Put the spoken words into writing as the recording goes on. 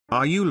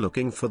Are you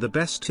looking for the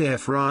best air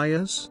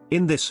fryers?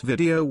 In this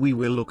video we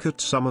will look at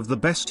some of the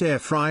best air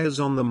fryers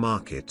on the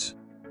market.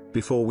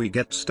 Before we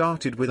get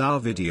started with our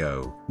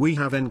video, we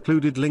have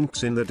included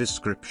links in the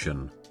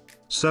description.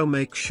 So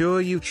make sure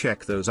you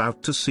check those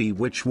out to see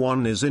which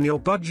one is in your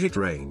budget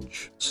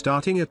range.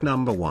 Starting at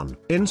number 1,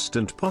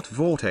 Instant Pot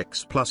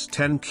Vortex Plus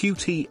 10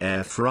 QT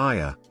Air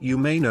Fryer. You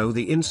may know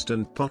the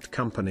Instant Pot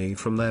company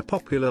from their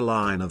popular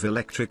line of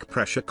electric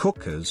pressure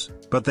cookers,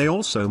 but they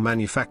also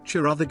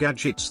manufacture other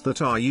gadgets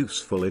that are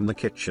useful in the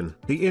kitchen.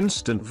 The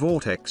Instant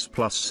Vortex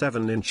Plus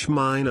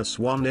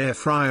 7-inch-1 air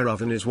fryer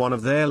oven is one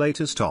of their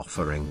latest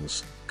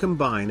offerings,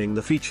 combining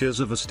the features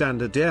of a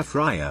standard air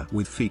fryer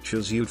with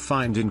features you'd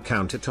find in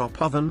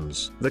countertop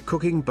ovens. The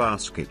cooking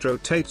basket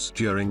rotates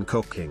during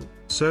cooking,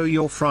 so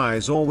your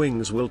fries or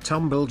wings will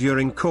tumble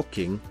during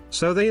cooking,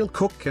 so they'll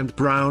cook and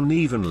brown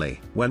evenly.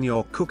 When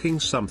you're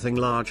cooking something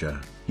larger,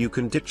 you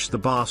can ditch the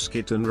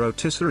basket and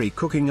rotisserie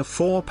cooking a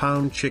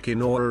 4-pound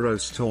chicken or a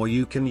roast, or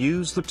you can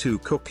use the 2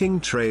 cooking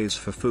trays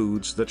for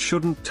foods that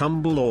shouldn't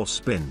tumble or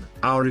spin.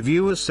 Our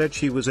reviewer said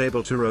she was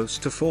able to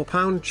roast a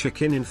 4-pound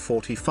chicken in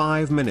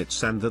 45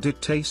 minutes and that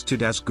it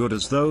tasted as good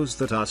as those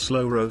that are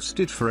slow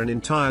roasted for an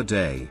entire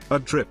day. A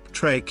drip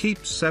tray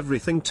keeps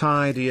everything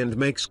tidy and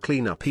makes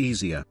cleanup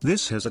easier.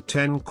 This has a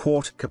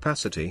 10-quart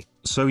capacity,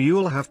 so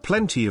you'll have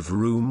plenty of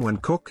room when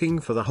cooking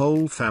for the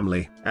whole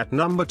family. At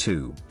number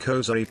 2,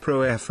 Cosori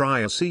Pro Air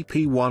Fryer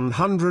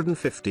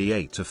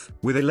CP158F.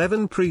 With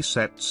 11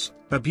 presets,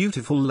 a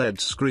beautiful LED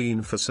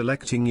screen for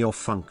selecting your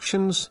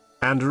functions,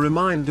 and a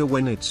reminder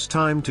when it's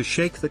time to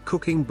shake the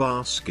cooking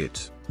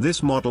basket,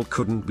 this model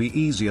couldn't be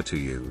easier to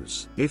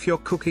use. If you're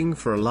cooking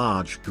for a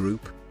large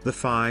group, the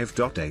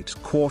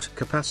 5.8-quart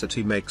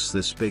capacity makes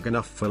this big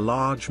enough for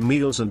large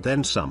meals and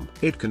then some.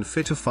 It can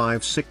fit a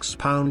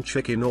 5-6-pound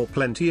chicken or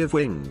plenty of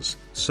wings,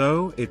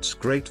 so it's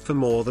great for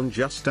more than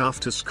just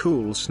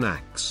after-school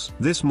snacks.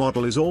 This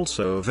model is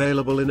also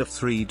available in a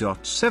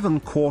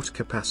 3.7-quart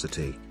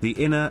capacity. The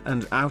inner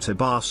and outer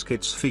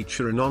baskets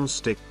feature a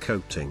non-stick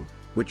coating,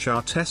 which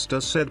our tester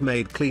said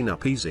made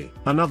cleanup easy.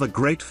 Another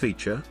great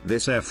feature,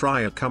 this air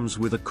fryer comes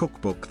with a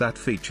cookbook that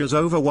features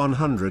over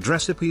 100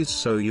 recipes,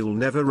 so you'll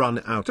never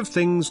run out of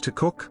things to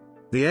cook.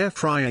 The air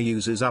fryer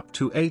uses up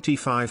to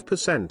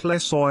 85%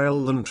 less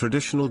oil than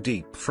traditional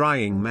deep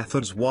frying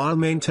methods while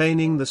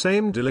maintaining the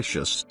same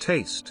delicious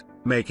taste,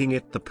 making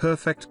it the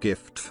perfect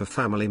gift for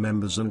family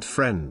members and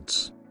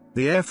friends.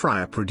 The air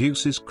fryer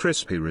produces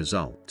crispy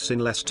results in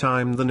less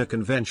time than a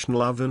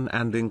conventional oven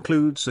and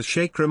includes a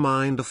shake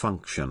reminder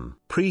function.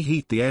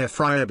 Preheat the air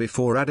fryer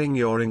before adding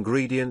your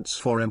ingredients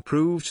for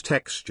improved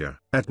texture.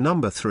 At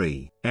number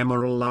 3,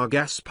 Emeril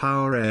Lagasse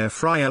Power Air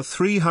Fryer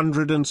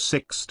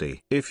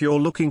 360. If you're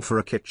looking for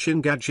a kitchen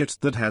gadget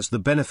that has the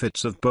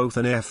benefits of both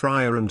an air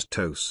fryer and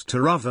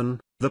toaster oven,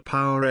 the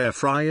Power Air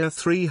Fryer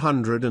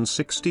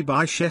 360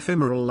 by Chef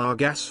Emeril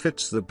Lagasse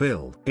fits the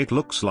bill. It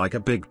looks like a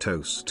big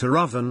toaster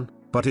oven,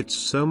 but it's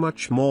so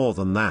much more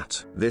than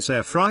that. This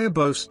air fryer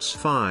boasts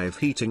 5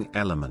 heating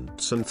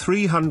elements and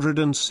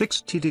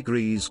 360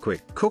 degrees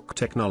quick cook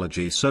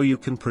technology, so you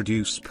can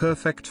produce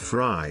perfect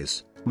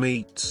fries,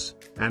 meats,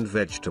 and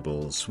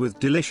vegetables with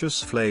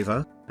delicious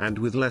flavor, and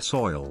with less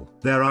oil.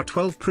 There are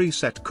 12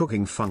 preset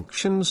cooking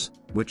functions,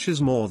 which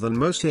is more than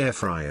most air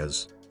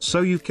fryers,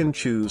 so you can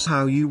choose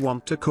how you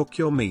want to cook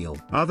your meal.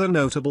 Other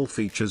notable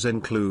features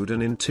include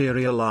an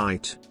interior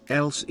light,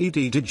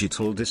 LCD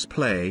digital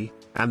display,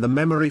 and the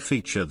memory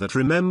feature that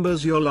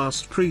remembers your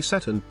last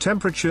preset and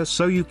temperature,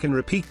 so you can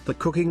repeat the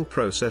cooking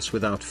process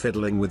without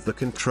fiddling with the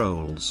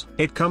controls.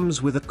 It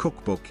comes with a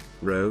cookbook,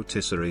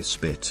 rotisserie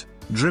spit,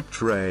 drip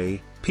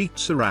tray,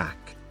 pizza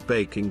rack,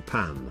 baking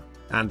pan,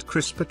 and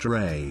crisper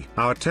tray.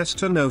 Our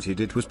tester noted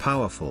it was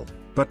powerful,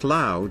 but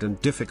loud and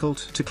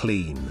difficult to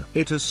clean.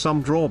 It has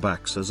some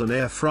drawbacks as an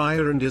air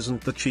fryer and isn't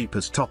the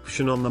cheapest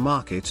option on the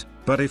market,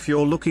 but if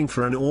you're looking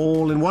for an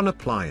all-in-one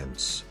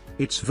appliance,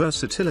 its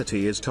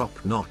versatility is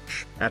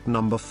top-notch. At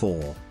number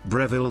 4,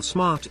 Breville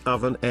Smart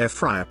Oven Air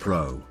Fryer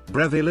Pro.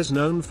 Breville is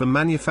known for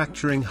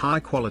manufacturing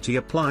high-quality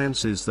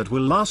appliances that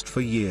will last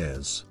for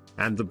years,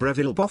 and the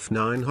Breville BOF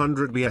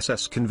 900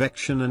 BSS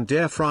Convection and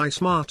Air Fry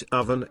Smart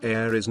Oven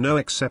Air is no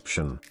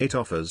exception. It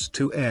offers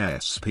 2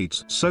 air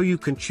speeds, so you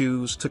can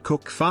choose to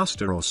cook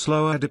faster or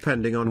slower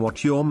depending on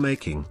what you're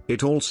making.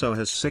 It also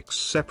has 6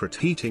 separate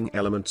heating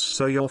elements,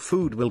 so your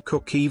food will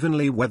cook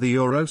evenly whether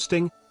you're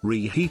roasting,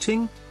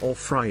 reheating, or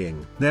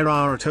frying. There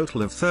are a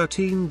total of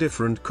 13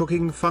 different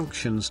cooking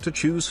functions to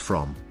choose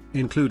from,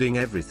 including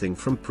everything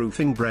from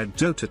proofing bread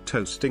dough to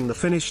toasting the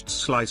finished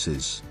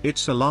slices.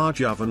 It's a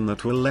large oven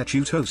that will let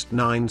you toast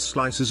 9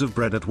 slices of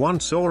bread at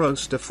once or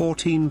roast a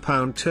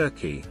 14-pound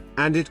turkey,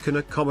 and it can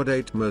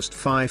accommodate most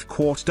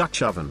 5-quart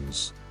Dutch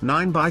ovens,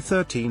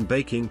 9x13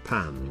 baking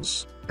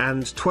pans,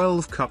 and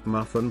 12-cup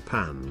muffin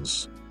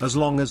pans, as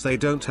long as they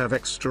don't have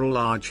extra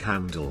large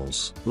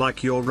handles.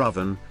 Like your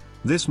oven,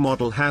 This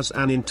model has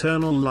an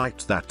internal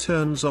light that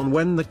turns on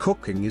when the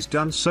cooking is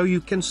done so you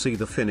can see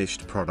the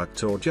finished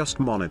product or just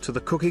monitor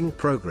the cooking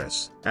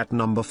progress. At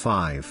number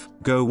 5,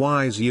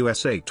 GoWISE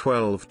USA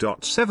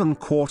 12.7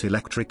 quart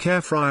electric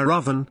air fryer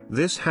oven.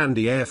 This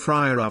handy air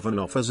fryer oven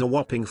offers a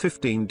whopping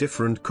 15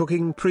 different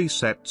cooking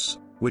presets,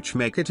 which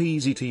make it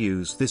easy to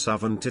use this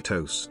oven to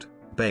toast,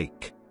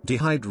 bake,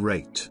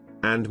 dehydrate,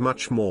 and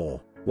much more.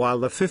 While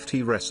the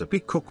 50 recipe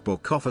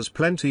cookbook offers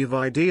plenty of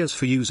ideas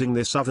for using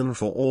this oven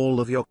for all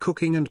of your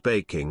cooking and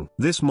baking,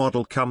 this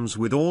model comes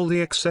with all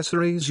the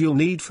accessories you'll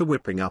need for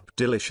whipping up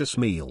delicious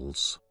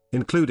meals,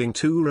 including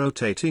 2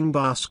 rotating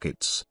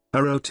baskets,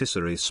 a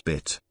rotisserie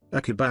spit,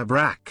 a kebab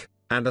rack,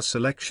 and a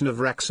selection of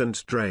racks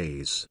and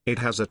trays. It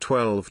has a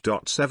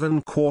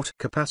 12.7 quart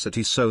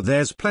capacity, so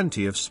there's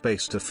plenty of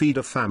space to feed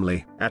a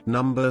family. At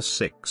number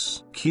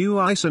 6,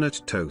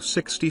 Cuisinart Toast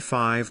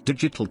 65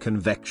 Digital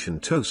Convection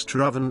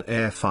Toaster Oven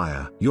Air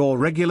Fryer. Your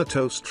regular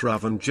toaster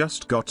oven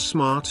just got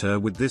smarter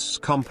with this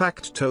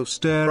compact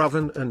toaster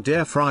oven and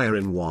air fryer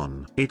in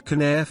one. It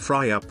can air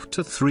fry up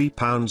to 3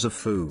 pounds of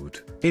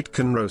food, it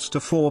can roast a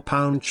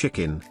 4-pound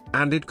chicken,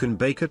 and it can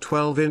bake a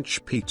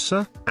 12-inch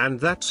pizza, and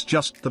that's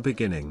just the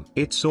beginning.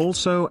 It's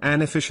also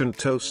an efficient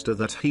toaster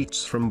that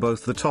heats from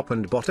both the top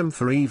and bottom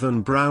for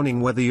even browning,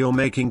 whether you're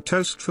making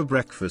toast for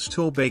breakfast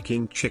or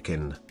baking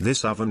chicken.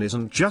 This oven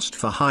isn't just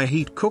for high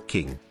heat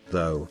cooking,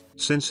 though,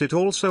 since it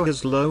also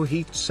has low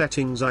heat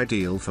settings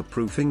ideal for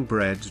proofing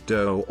bread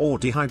dough or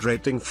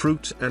dehydrating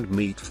fruit and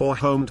meat for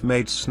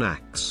homemade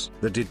snacks.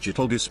 The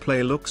digital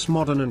display looks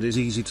modern and is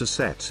easy to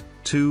set.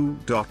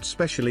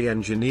 Specially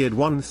engineered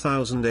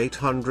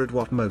 1800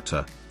 watt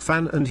motor,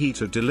 fan and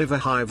heater deliver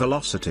high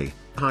velocity,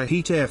 high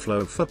heat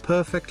airflow for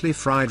perfectly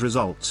fried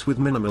results with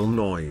minimal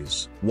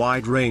noise.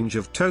 Wide range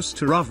of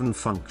toaster oven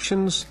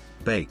functions: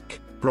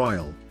 bake,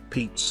 broil,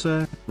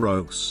 pizza,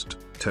 roast,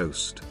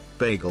 toast,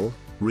 bagel,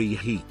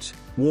 reheat,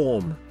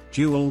 warm,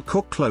 dual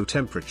cook, low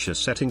temperature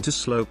setting to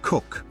slow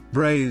cook,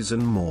 braise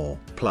and more.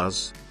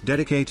 Plus,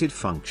 dedicated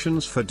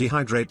functions for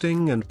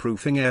dehydrating and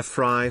proofing. Air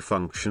fry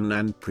function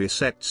and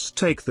presets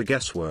take the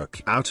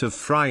guesswork out of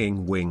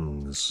frying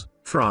wings,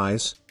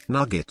 fries,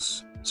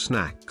 nuggets,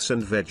 snacks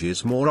and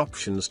veggies. More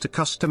options to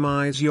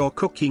customize your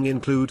cooking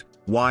include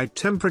wide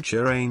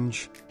temperature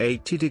range,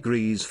 80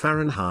 degrees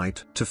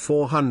Fahrenheit to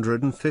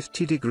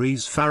 450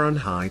 degrees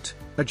Fahrenheit,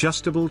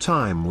 adjustable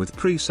time with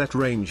preset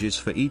ranges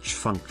for each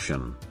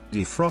function,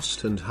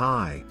 defrost and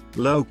high,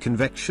 low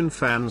convection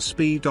fan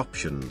speed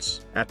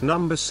options. At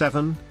number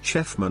 7,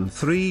 Chefman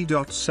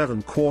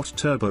 3.7 quart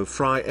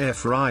TurboFry Air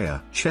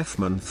Fryer.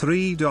 Chefman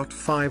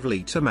 3.5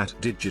 liter matte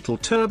digital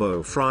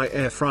TurboFry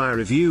Air Fryer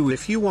review.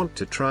 If you want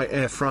to try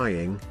air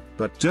frying,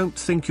 but don't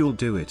think you'll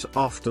do it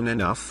often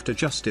enough to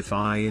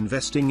justify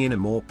investing in a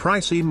more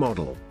pricey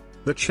model,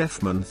 the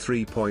Chefman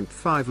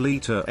 3.5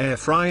 liter air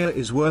fryer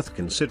is worth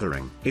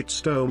considering.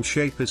 Its dome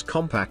shape is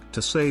compact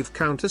to save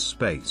counter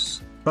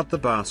space, but the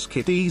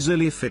basket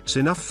easily fits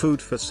enough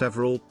food for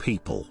several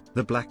people.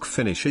 The black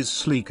finish is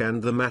sleek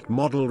and the matte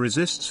model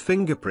resists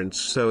fingerprints,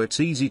 so it's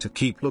easy to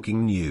keep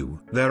looking new.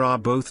 There are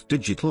both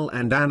digital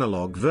and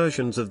analog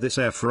versions of this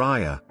air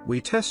fryer.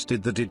 We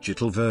tested the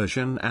digital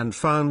version and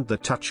found the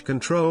touch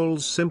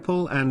controls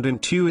simple and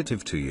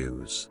intuitive to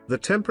use. The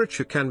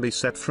temperature can be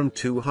set from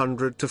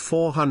 200 to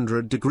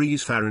 400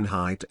 degrees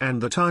Fahrenheit and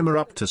the timer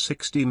up to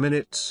 60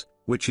 minutes.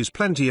 Which is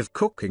plenty of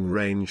cooking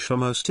range for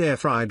most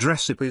air-fried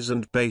recipes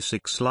and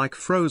basics like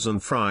frozen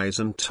fries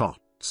and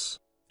tots.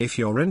 If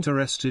you're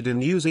interested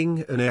in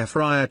using an air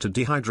fryer to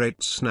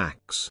dehydrate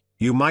snacks,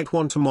 you might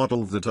want a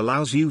model that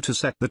allows you to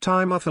set the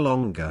timer for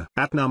longer.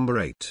 At number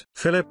 8,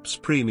 Philips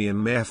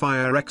Premium Air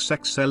Fryer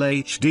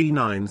XXL HD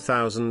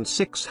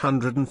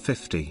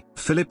 9650.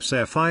 Philips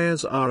air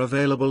fryers are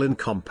available in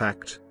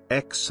compact,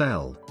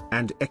 XL,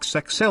 and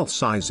XXL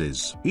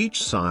sizes.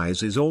 Each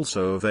size is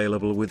also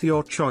available with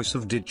your choice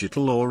of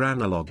digital or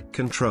analog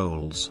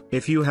controls.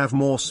 If you have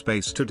more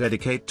space to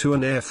dedicate to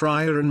an air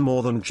fryer and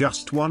more than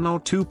just 1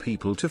 or 2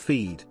 people to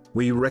feed,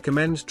 we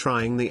recommend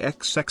trying the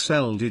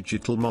XXL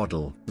digital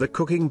model. The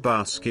cooking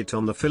basket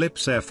on the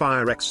Philips Air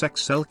Fryer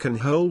XXL can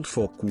hold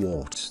 4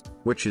 quarts,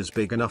 which is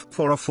big enough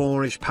for a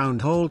 4-ish pound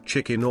whole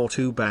chicken or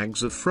 2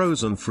 bags of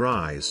frozen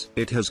fries.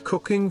 It has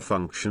cooking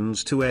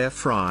functions to air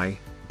fry,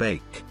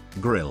 bake,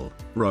 grill,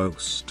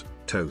 roast,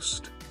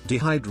 toast,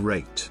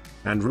 dehydrate,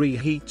 and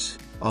reheat,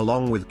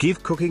 along with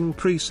give cooking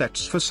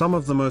presets for some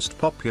of the most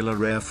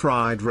popular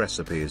air-fried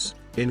recipes,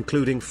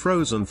 including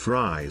frozen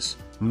fries,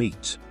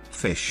 meat,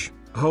 fish,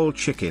 whole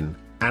chicken,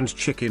 and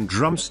chicken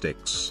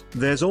drumsticks.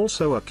 There's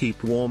also a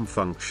keep warm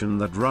function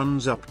that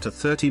runs up to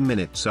 30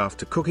 minutes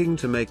after cooking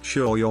to make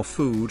sure your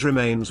food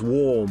remains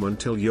warm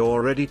until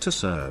you're ready to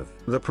serve.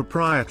 The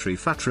proprietary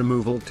fat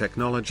removal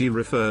technology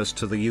refers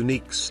to the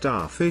unique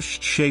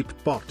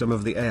starfish-shaped bottom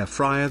of the air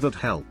fryer that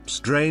helps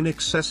drain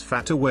excess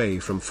fat away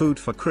from food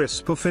for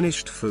crisp or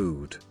finished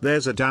food.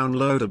 There's a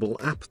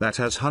downloadable app that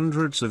has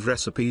hundreds of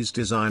recipes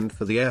designed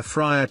for the air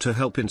fryer to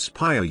help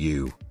inspire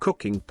you.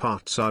 Cooking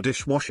pots are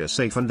dishwasher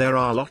safe, and there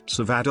are lots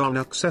of add-on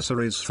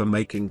accessories for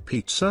making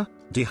pizza,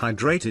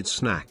 dehydrated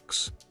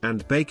snacks,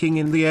 and baking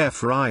in the air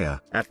fryer.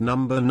 At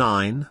number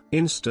 9,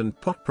 Instant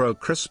Pot Pro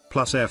Crisp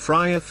Plus Air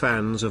Fryer.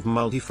 Fans of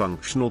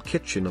multifunctional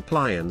kitchen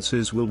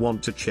appliances will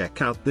want to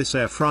check out this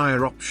air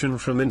fryer option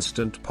from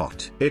Instant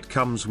Pot. It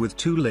comes with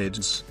 2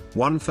 lids,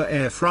 one for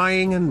air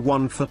frying and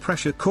one for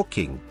pressure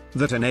cooking,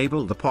 that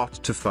enable the pot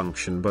to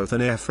function both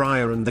an air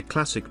fryer and the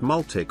classic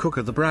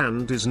multi-cooker the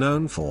brand is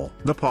known for.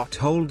 The pot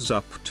holds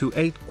up to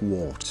 8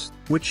 quarts,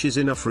 which is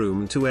enough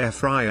room to air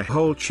fry a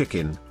whole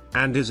chicken,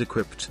 and is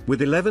equipped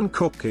with 11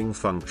 cooking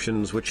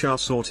functions which are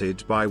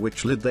sorted by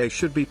which lid they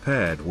should be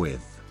paired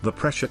with. The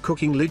pressure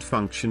cooking lid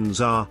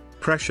functions are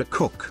pressure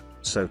cook,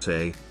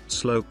 saute,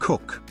 slow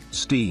cook,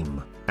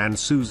 steam, and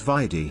sous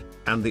vide,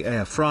 and the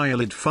air fryer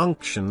lid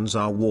functions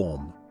are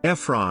warm, air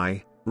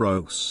fry,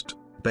 roast,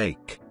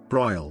 bake,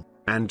 broil,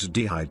 and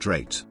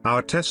dehydrate.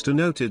 Our tester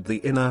noted the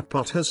inner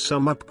pot has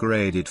some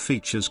upgraded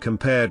features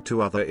compared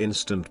to other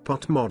Instant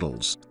Pot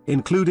models,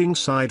 including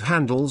side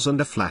handles and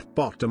a flat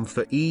bottom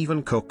for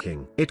even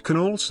cooking. It can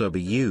also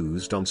be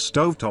used on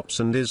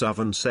stovetops and is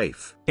oven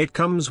safe. It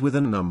comes with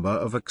a number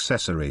of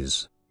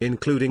accessories,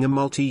 including a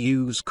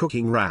multi-use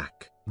cooking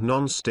rack,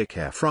 non-stick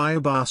air fryer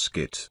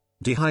basket,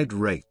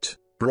 dehydrate,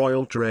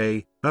 broil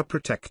tray, a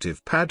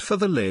protective pad for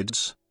the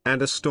lids,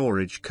 and a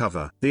storage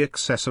cover. The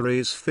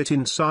accessories fit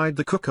inside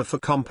the cooker for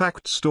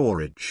compact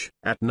storage.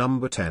 At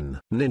number 10,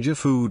 Ninja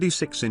Foodi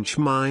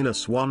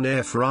 6"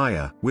 air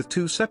fryer. With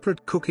 2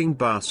 separate cooking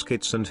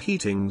baskets and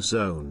heating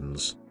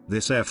zones,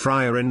 this air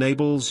fryer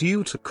enables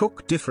you to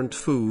cook different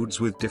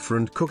foods with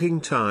different cooking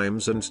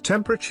times and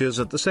temperatures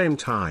at the same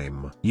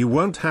time. You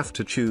won't have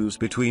to choose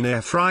between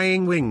air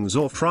frying wings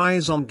or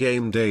fries on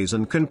game days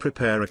and can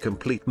prepare a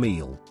complete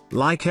meal,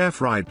 like air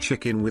fried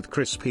chicken with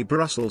crispy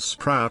Brussels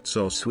sprouts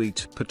or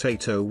sweet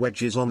potato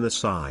wedges on the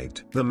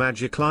side. The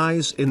magic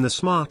lies in the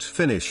Smart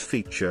Finish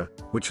feature,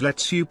 which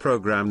lets you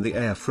program the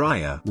air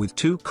fryer with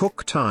 2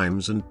 cook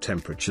times and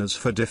temperatures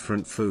for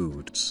different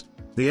foods.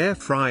 The air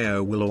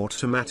fryer will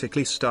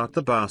automatically start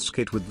the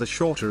basket with the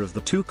shorter of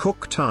the 2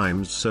 cook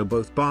times, so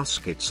both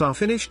baskets are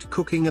finished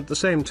cooking at the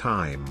same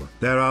time.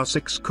 There are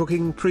 6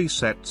 cooking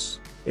presets,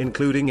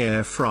 including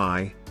air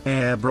fry,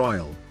 air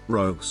broil,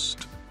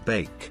 roast,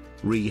 bake,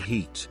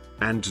 reheat,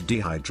 and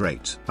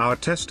dehydrate. Our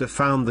tester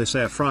found this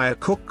air fryer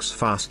cooks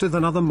faster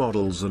than other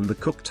models, and the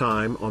cook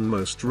time on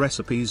most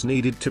recipes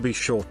needed to be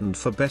shortened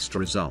for best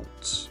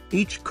results.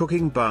 Each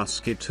cooking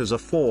basket has a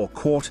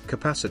 4-quart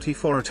capacity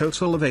for a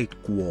total of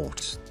 8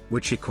 quarts,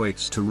 which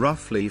equates to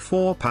roughly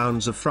 4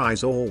 pounds of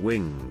fries or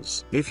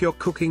wings. If you're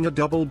cooking a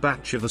double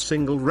batch of a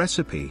single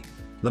recipe,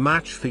 the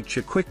match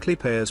feature quickly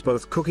pairs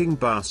both cooking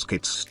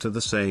baskets to the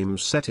same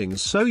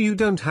settings, so you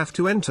don't have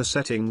to enter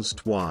settings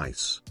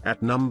twice.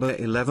 At number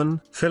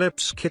 11,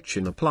 Philips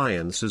Kitchen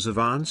Appliances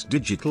Avance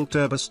Digital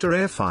Turbostar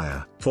Air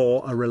Fryer.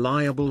 For a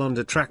reliable and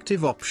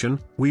attractive option,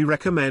 we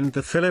recommend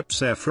the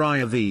Philips Air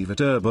Fryer Viva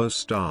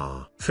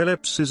Turbostar.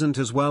 Philips isn't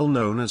as well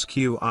known as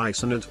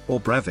Cuisinart or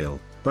Breville,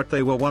 but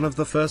they were one of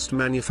the first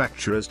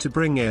manufacturers to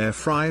bring air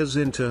fryers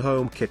into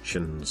home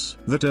kitchens.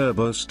 The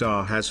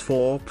Turbostar has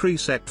 4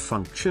 preset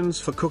functions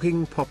for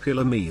cooking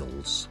popular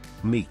meals: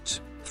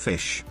 meat,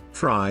 fish,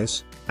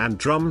 fries, and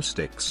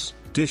drumsticks,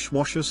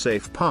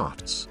 dishwasher-safe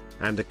parts,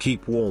 and a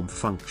keep warm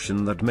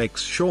function that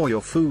makes sure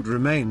your food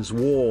remains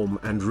warm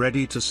and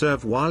ready to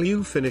serve while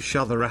you finish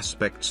other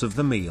aspects of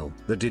the meal.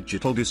 The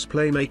digital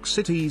display makes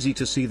it easy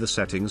to see the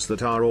settings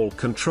that are all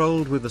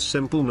controlled with a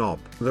simple knob.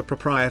 The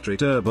proprietary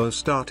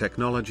Turbostar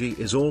technology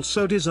is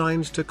also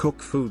designed to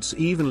cook foods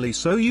evenly,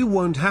 so you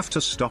won't have to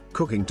stop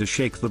cooking to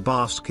shake the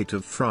basket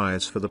of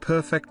fries for the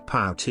perfect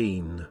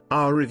poutine.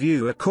 Our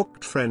reviewer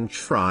cooked French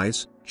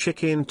fries,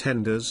 chicken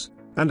tenders,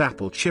 and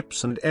apple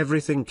chips, and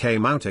everything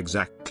came out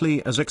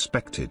exactly as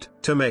expected.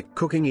 To make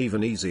cooking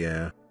even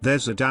easier,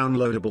 there's a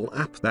downloadable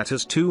app that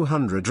has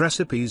 200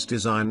 recipes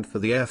designed for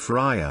the air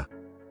fryer,